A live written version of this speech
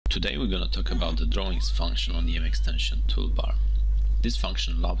Today we're going to talk about the drawings function on the mExtension toolbar. This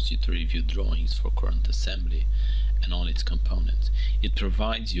function allows you to review drawings for current assembly and all its components. It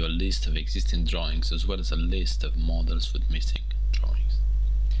provides you a list of existing drawings as well as a list of models with missing drawings.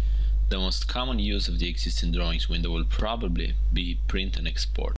 The most common use of the existing drawings window will probably be print and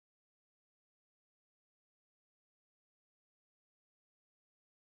export.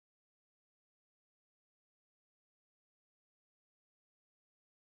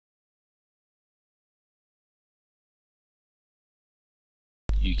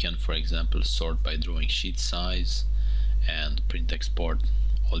 You can, for example, sort by drawing sheet size and print export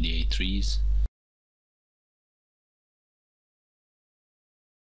all the A3s.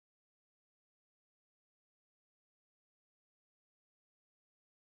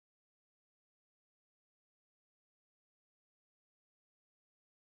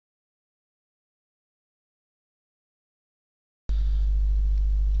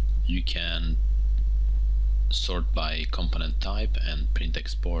 You can sort by component type and print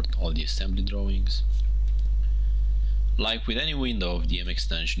export all the assembly drawings. Like with any window of the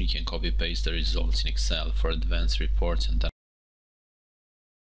mExtension, you can copy paste the results in Excel for advanced reports and data.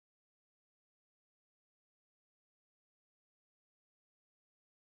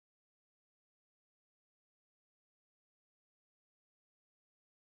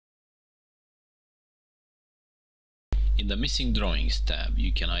 In the Missing Drawings tab,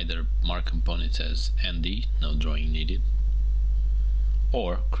 you can either mark components as ND, no drawing needed,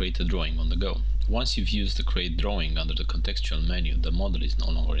 or create a drawing on the go. Once you've used the Create Drawing under the contextual menu, the model is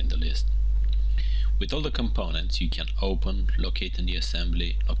no longer in the list. With all the components, you can open, locate in the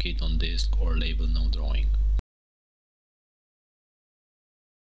assembly, locate on disk, or label no drawing.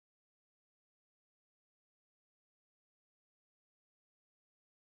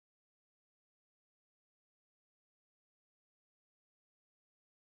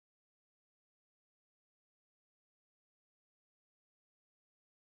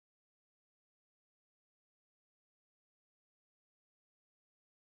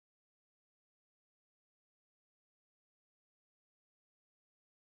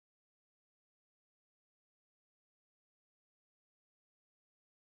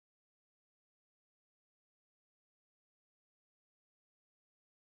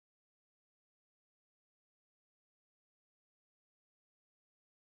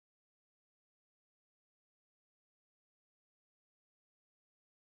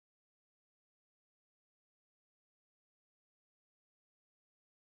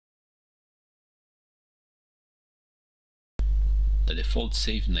 The default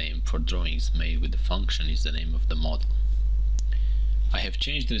save name for drawings made with the function is the name of the model. I have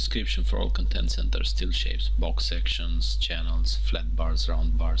changed the description for all content centers, still shapes, box sections, channels, flat bars,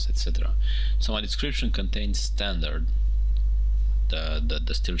 round bars, etc. So my description contains standard, the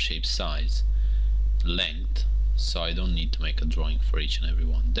still shape size, length, so I don't need to make a drawing for each and every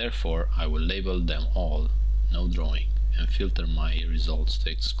one. Therefore, I will label them all no drawing and filter my results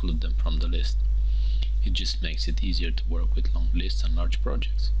to exclude them from the list. It just makes it easier to work with long lists and large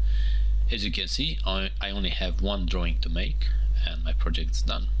projects. As you can see, I only have one drawing to make and my project's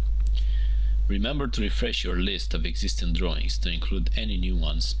done. Remember to refresh your list of existing drawings to include any new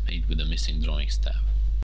ones made with the Missing Drawings tab.